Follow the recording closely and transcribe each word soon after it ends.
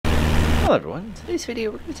Hello everyone, in today's video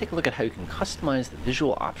we're going to take a look at how you can customize the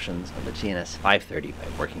visual options of the GNS 530 by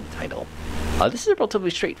Workingtitle. This is a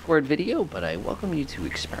relatively straightforward video, but I welcome you to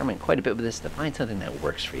experiment quite a bit with this to find something that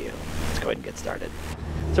works for you. Let's go ahead and get started.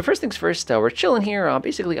 So first things first, we're chilling here,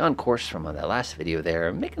 basically on course from that last video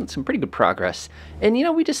there, making some pretty good progress. And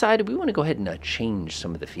we decided we want to go ahead and change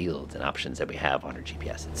some of the fields and options that we have on our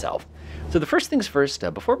GPS itself. So the first things first,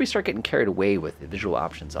 before we start getting carried away with the visual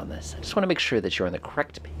options on this, I just want to make sure that you're on the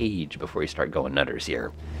correct page before you start going nutters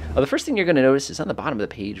here. The first thing you're going to notice is on the bottom of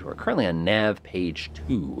the page, we're currently on nav page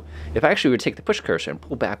 2. If I actually would take the push cursor and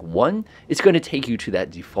pull back 1, it's going to take you to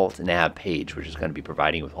that default nav page, which is going to be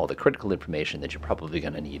providing you with all the critical information that you're probably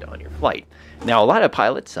going to need on your flight. Now, a lot of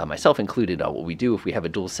pilots, myself included, what we do if we have a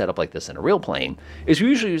dual setup like this in a real plane is we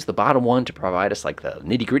usually use the bottom one to provide us like the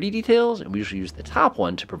nitty-gritty details, and we usually use the top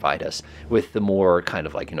one to provide us with the more kind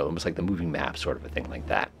of like, almost like the moving map sort of a thing like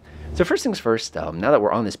that. So first things first, now that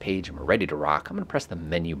we're on this page and we're ready to rock, I'm going to press the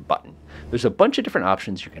menu button. There's a bunch of different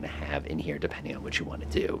options you're going to have in here depending on what you want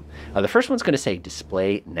to do. The first one's going to say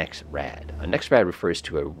Display NextRad. NextRad refers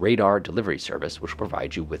to a radar delivery service which will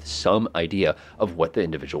provide you with some idea of what the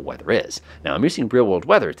individual weather is. Now I'm using real world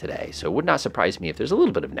weather today, so it would not surprise me if there's a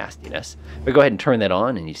little bit of nastiness. But go ahead and turn that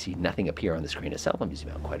on and you see nothing appear on the screen itself. I'm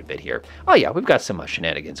zooming out quite a bit here. Oh yeah, we've got some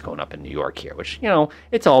shenanigans going up in New York here, which,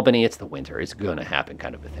 it's Albany, it's the winter, it's going to happen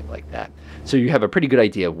kind of a thing like that. So you have a pretty good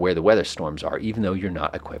idea of where the weather storms are, even though you're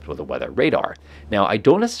not equipped with a weather radar. Now, I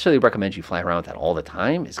don't necessarily recommend you fly around with that all the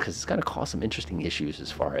time, is because it's going to cause some interesting issues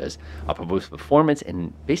as far as both performance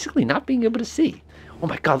and basically not being able to see. Oh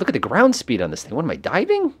my God, look at the ground speed on this thing. What am I,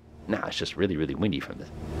 diving? Nah, it's just really, really windy from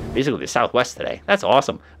basically the southwest today. That's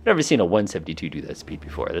awesome. I've never seen a 172 do that speed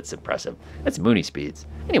before. That's impressive. That's Mooney speeds.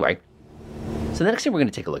 Anyway. So the next thing we're going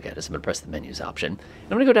to take a look at is I'm going to press the menus option. I'm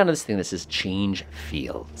going to go down to this thing that says Change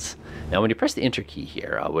Fields. Now when you press the Enter key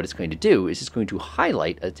here, what it's going to do is it's going to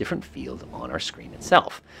highlight a different field on our screen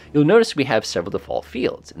itself. You'll notice we have several default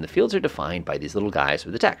fields, and the fields are defined by these little guys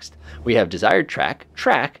with the text. We have desired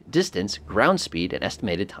track, distance, ground speed, and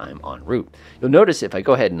estimated time en route. You'll notice if I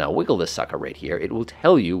go ahead and wiggle this sucker right here, it will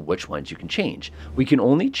tell you which ones you can change. We can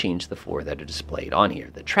only change the 4 that are displayed on here.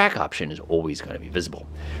 The track option is always going to be visible.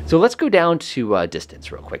 So let's go down to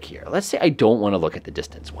distance real quick here. Let's say I don't want to look at the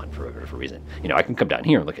distance one for whatever reason. I can come down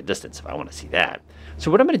here and look at distance if I want to see that. So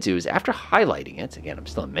what I'm going to do is after highlighting it, again, I'm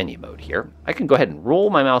still in menu mode here, I can go ahead and roll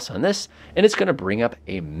my mouse on this, and it's going to bring up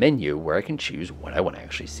a menu where I can choose what I want to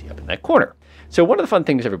actually see up in that corner. So one of the fun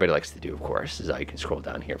things everybody likes to do, of course, is you can scroll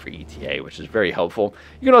down here for ETA, which is very helpful.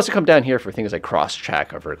 You can also come down here for things like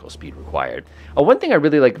cross-track or vertical speed required. One thing I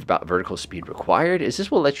really like about vertical speed required is this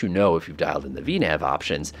will let you know if you've dialed in the VNAV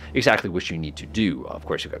options exactly what you need to do. Of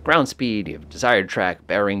course, you've got ground speed, you have desired track,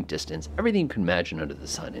 bearing, distance, everything you can imagine under the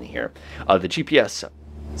sun in here. The GPS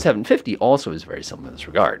 750 also is very similar in this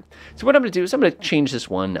regard. So what I'm going to do is I'm going to change this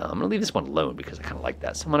one. I'm going to leave this one alone because I kind of like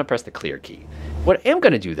that. So I'm going to press the clear key. What I am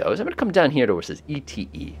going to do, though, is I'm going to come down here to where it says ETE.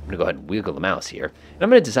 I'm going to go ahead and wiggle the mouse here. And I'm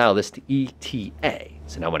going to dial this to ETA.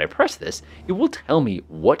 So now when I press this, it will tell me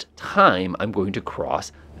what time I'm going to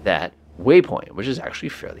cross that waypoint, which is actually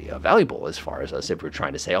fairly valuable as far as us if we're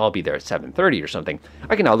trying to say, oh, I'll be there at 7:30 or something.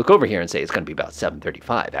 I can now look over here and say it's going to be about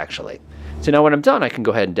 7:35 actually. So now when I'm done, I can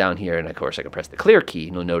go ahead and down here, and of course I can press the clear key,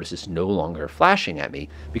 and you'll notice it's no longer flashing at me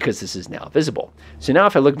because this is now visible. So now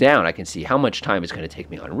if I look down, I can see how much time it's going to take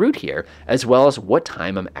me en route here, as well as what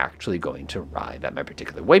time I'm actually going to arrive at my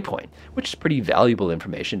particular waypoint, which is pretty valuable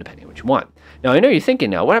information depending on what you want. Now I know you're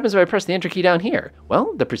thinking now, what happens if I press the Enter key down here?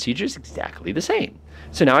 Well, the procedure is exactly the same.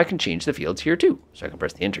 So now I can change the fields here too. So I can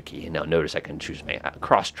press the Enter key, and now notice I can choose my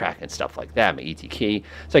cross track and stuff like that, my ET key.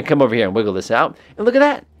 So I can come over here and wiggle this out, and look at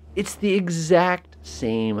that. It's the exact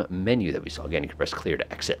same menu that we saw. Again, you can press clear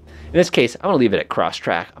to exit. In this case, I'm going to leave it at cross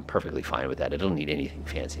track. I'm perfectly fine with that. I don't need anything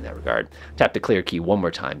fancy in that regard. Tap the clear key one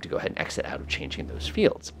more time to go ahead and exit out of changing those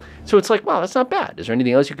fields. So it's like, wow, that's not bad. Is there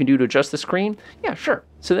anything else you can do to adjust the screen? Yeah, sure.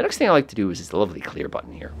 So the next thing I like to do is this lovely clear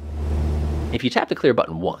button here. If you tap the clear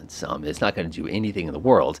button once, it's not going to do anything in the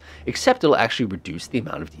world, except it'll actually reduce the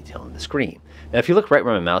amount of detail on the screen. Now, if you look right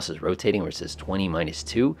where my mouse is rotating, where it says 20 minus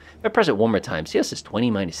 2, if I press it one more time, see how it says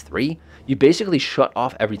 20 minus 3? You basically shut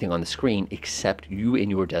off everything on the screen except you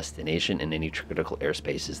and your destination and any critical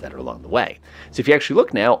airspaces that are along the way. So if you actually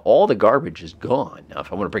look now, all the garbage is gone. Now,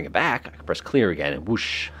 if I want to bring it back, I can press clear again, and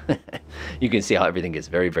whoosh. You can see how everything gets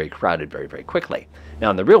very, very crowded very, very quickly. Now,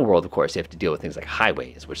 in the real world, of course, you have to deal with things like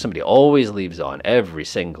highways, which somebody always leaves on every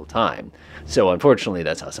single time. So unfortunately,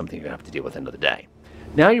 that's something you're going to have to deal with another day.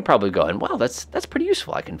 Now you're probably going, wow, that's pretty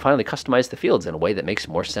useful. I can finally customize the fields in a way that makes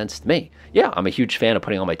more sense to me. Yeah, I'm a huge fan of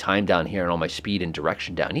putting all my time down here and all my speed and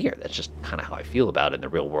direction down here. That's just kind of how I feel about it in the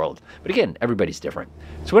real world. But again, everybody's different.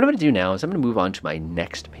 So what I'm going to do now is I'm going to move on to my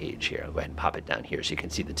next page here. I'll go ahead and pop it down here so you can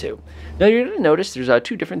see the two. Now you're going to notice there's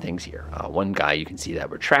two different things here. One guy, you can see that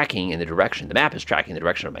we're tracking in the direction. The map is tracking the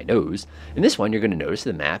direction of my nose. And this one, you're going to notice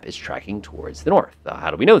the map is tracking towards the north.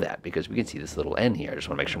 How do we know that? Because we can see this little N here. I just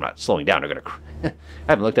want to make sure I'm not slowing down. I'm going to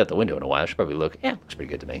I haven't looked out the window in a while. I should probably look. Yeah, looks pretty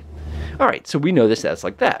good to me. All right, so we know that's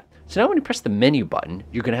like that. So now when you press the menu button,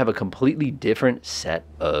 you're going to have a completely different set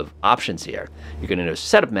of options here. You're going to notice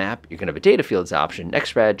setup map, you're going to have a data fields option,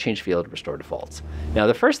 next red, change field, restore defaults. Now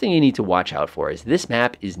the first thing you need to watch out for is this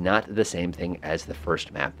map is not the same thing as the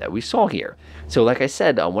first map that we saw here. So like I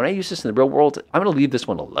said, when I use this in the real world, I'm going to leave this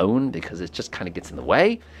one alone because it just kind of gets in the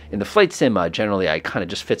way. In the flight sim, generally I kind of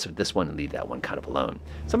just fits with this one and leave that one kind of alone.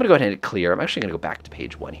 So I'm going to go ahead and hit clear. I'm actually going to go back to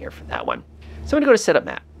page 1 here for that one. So I'm going to go to setup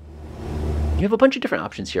map. You have a bunch of different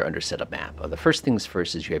options here under setup map. The first things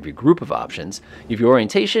first is you have your group of options. You have your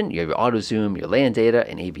orientation, you have your auto zoom, your land data,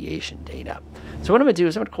 and aviation data. So what I'm going to do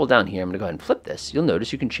is I'm going to scroll down here. I'm going to go ahead and flip this. You'll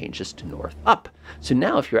notice you can change this to north up. So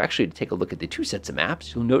now if you're actually to take a look at the two sets of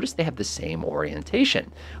maps, you'll notice they have the same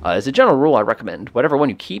orientation. As a general rule, I recommend whatever one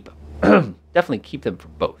you keep, definitely keep them for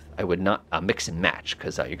both. I would not mix and match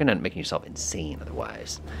because you're going to end up making yourself insane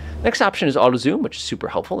otherwise. Next option is auto zoom, which is super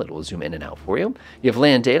helpful. It will zoom in and out for you. You have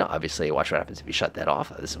land data. Obviously, watch what happens if you shut that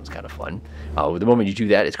off. This one's kind of fun. The moment you do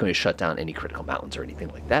that, it's going to shut down any critical mountains or anything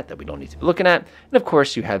like that we don't need to be looking at. And of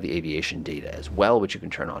course, you have the aviation data as well, which you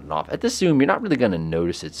can turn on and off. At this zoom, you're not really going to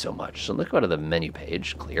notice it so much. So let's go to the menu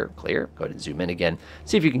page, clear. Go ahead and zoom in again.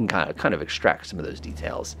 See if you can kind of extract some of those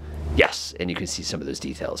details. Yes, and you can see some of those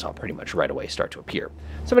details pretty much right away start to appear.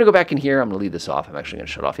 So I'm going to go back in here. I'm going to leave this off. I'm actually going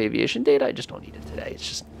to shut off aviation data. I just don't need it today. It's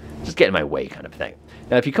just get in my way kind of thing.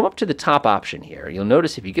 Now, if you come up to the top option here, you'll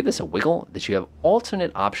notice if you give this a wiggle that you have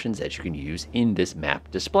alternate options that you can use in this map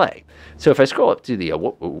display. So if I scroll up to the,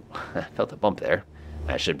 whoa, I felt a bump there.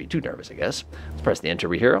 I shouldn't be too nervous, I guess. Let's press the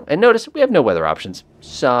enter here. And notice we have no weather options.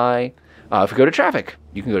 Sigh. If we go to traffic,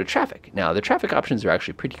 you can go to traffic. Now, the traffic options are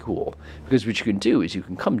actually pretty cool because what you can do is you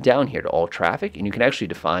can come down here to all traffic and you can actually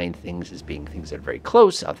define things as being things that are very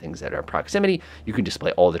close, things that are proximity. You can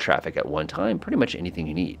display all the traffic at one time, pretty much anything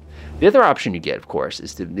you need. The other option you get, of course,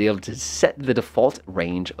 is to be able to set the default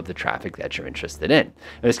range of the traffic that you're interested in. In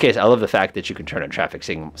this case, I love the fact that you can turn on traffic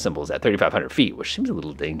symbols at 3,500 feet, which seems a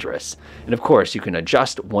little dangerous. And of course, you can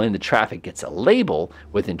adjust when the traffic gets a label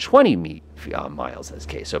within 20 miles in this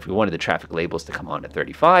case. So if we wanted the traffic labels to come on at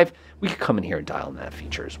 35, we could come in here and dial in that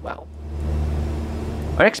feature as well.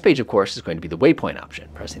 Our next page, of course, is going to be the waypoint option.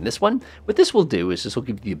 Pressing this one, what this will do is this will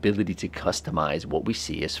give you the ability to customize what we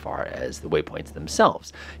see as far as the waypoints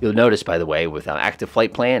themselves. You'll notice, by the way, with an active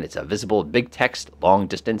flight plan, it's visible, big text, long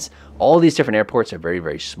distance. All these different airports are very,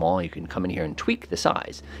 very small. You can come in here and tweak the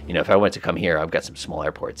size. You know, if I want to come here, I've got some small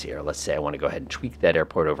airports here. Let's say I want to go ahead and tweak that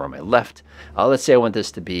airport over on my left. Let's say I want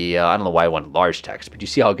this to be, I don't know why I want large text, but you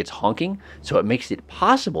see how it gets honking? So it makes it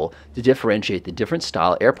possible to differentiate the different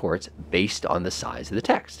style airports based on the size of the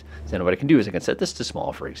text. So now what I can do is I can set this to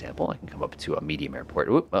small, for example. I can come up to a medium airport.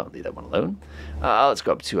 Whoop, I'll leave that one alone. Let's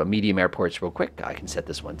go up to a medium airports real quick. I can set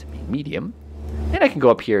this one to be medium. And I can go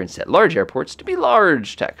up here and set large airports to be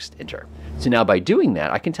large text. Enter. So now by doing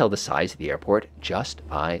that, I can tell the size of the airport just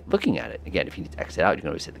by looking at it. Again, if you need to exit out, you can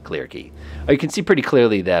always hit the clear key. You can see pretty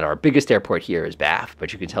clearly that our biggest airport here is Bath,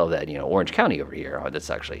 but you can tell that, Orange County over here, that's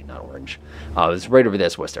actually not Orange. It's right over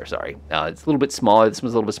this, Worcester, sorry. It's a little bit smaller. This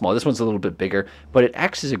one's a little bit smaller. This one's a little bit bigger, but it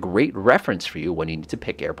acts as a great reference for you when you need to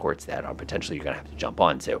pick airports that potentially you're going to have to jump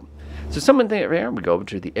onto. So someone thing over here, we go over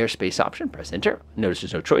to the airspace option, press enter. Notice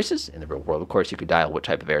there's no choices. In the real world, of course, you could dial what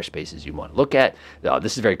type of airspaces you want to look at.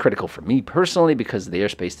 This is very critical for me personally because the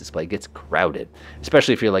airspace display gets crowded,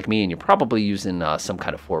 especially if you're like me and you're probably using some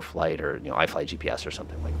kind of ForeFlight or iFly GPS or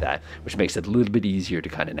something like that, which makes it a little bit easier to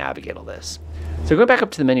kind of navigate all this. So going back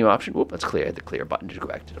up to the menu option, let's clear the clear button to go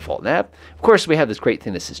back to default nav. Of course, we have this great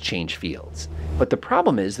thing that says change fields, but the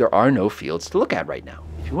problem is there are no fields to look at right now.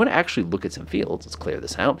 If you want to actually look at some fields, let's clear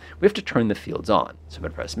this out, we have to turn the fields on. So I'm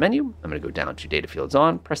going to press menu, I'm going to go down to data fields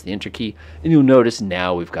on, press the enter key, and you'll notice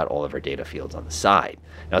now we've got all of our data fields on the side.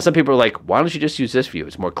 Now some people are like, why don't you just use this view?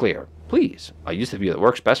 It's more clear. Please, I'll use the view that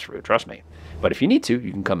works best for you, trust me. But if you need to,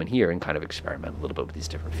 you can come in here and kind of experiment a little bit with these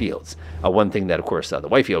different fields. One thing that, of course, the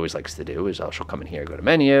wifey always likes to do is she'll come in here, go to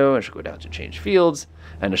menu, and she'll go down to change fields,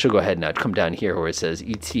 and she'll go ahead and come down here where it says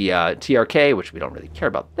TRK, which we don't really care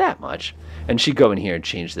about that much, and she'd go in here and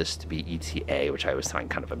change this to be ETA, which I always find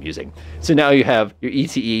kind of amusing. So now you have your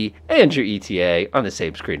ETE and your ETA on the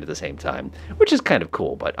same screen at the same time, which is kind of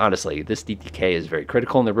cool. But honestly, this DTK is very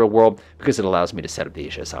critical in the real world because it allows me to set up the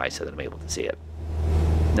HSI so that I'm able to see it.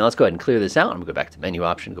 Now let's go ahead and clear this out. I'm going to go back to menu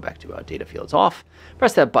option, go back to data fields off,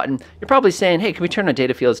 press that button. You're probably saying, hey, can we turn on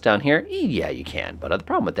data fields down here? Yeah, you can. But the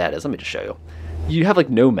problem with that is, let me just show you. You have like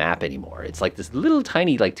no map anymore. It's like this little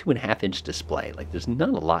tiny like 2.5-inch display. Like there's not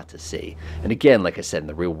a lot to see. And again, like I said, in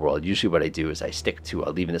the real world, usually what I do is I stick to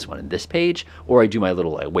leaving this one in this page, or I do my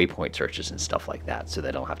little waypoint searches and stuff like that, so that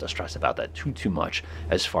I don't have to stress about that too much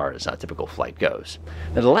as far as typical flight goes.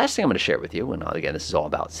 Now the last thing I'm going to share with you, and again, this is all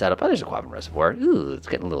about setup. Oh, there's a Quadrant reservoir. Ooh, it's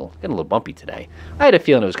getting a little bumpy today. I had a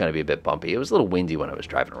feeling it was going to be a bit bumpy. It was a little windy when I was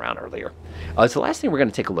driving around earlier. So the last thing we're going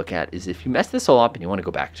to take a look at is if you mess this all up and you want to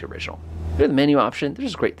go back to original. Go to the menu option.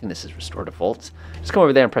 There's a great thing that says restore defaults. Just come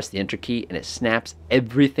over there and press the enter key, and it snaps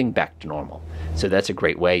everything back to normal. So that's a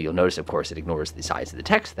great way. You'll notice, of course, it ignores the size of the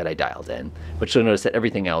text that I dialed in, but you'll notice that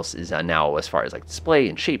everything else is now, as far as like display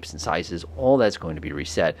and shapes and sizes, all that's going to be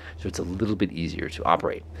reset, so it's a little bit easier to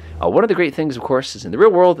operate. One of the great things, of course, is in the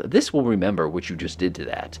real world, this will remember what you just did to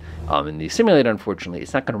that. In the simulator, unfortunately,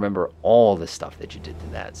 it's not going to remember all the stuff that you did to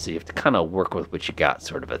that, so you have to kind of work with what you got,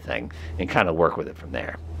 sort of a thing, and kind of work with it from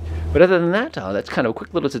there. But other than that, that's kind of a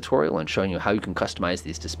quick little tutorial on showing you how you can customize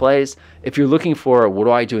these displays. If you're looking for what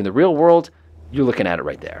do I do in the real world, you're looking at it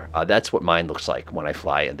right there. That's what mine looks like when I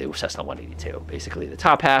fly in the Cessna 182. Basically, the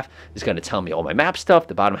top half is going to tell me all my map stuff.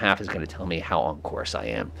 The bottom half is going to tell me how on course I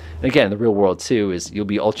am. And again, the real world too is you'll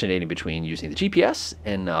be alternating between using the GPS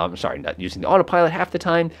and, not using the autopilot half the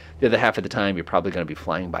time. The other half of the time, you're probably going to be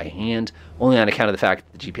flying by hand, only on account of the fact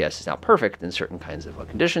that the GPS is not perfect in certain kinds of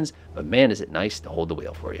conditions. But man, is it nice to hold the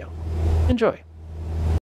wheel for you. Enjoy.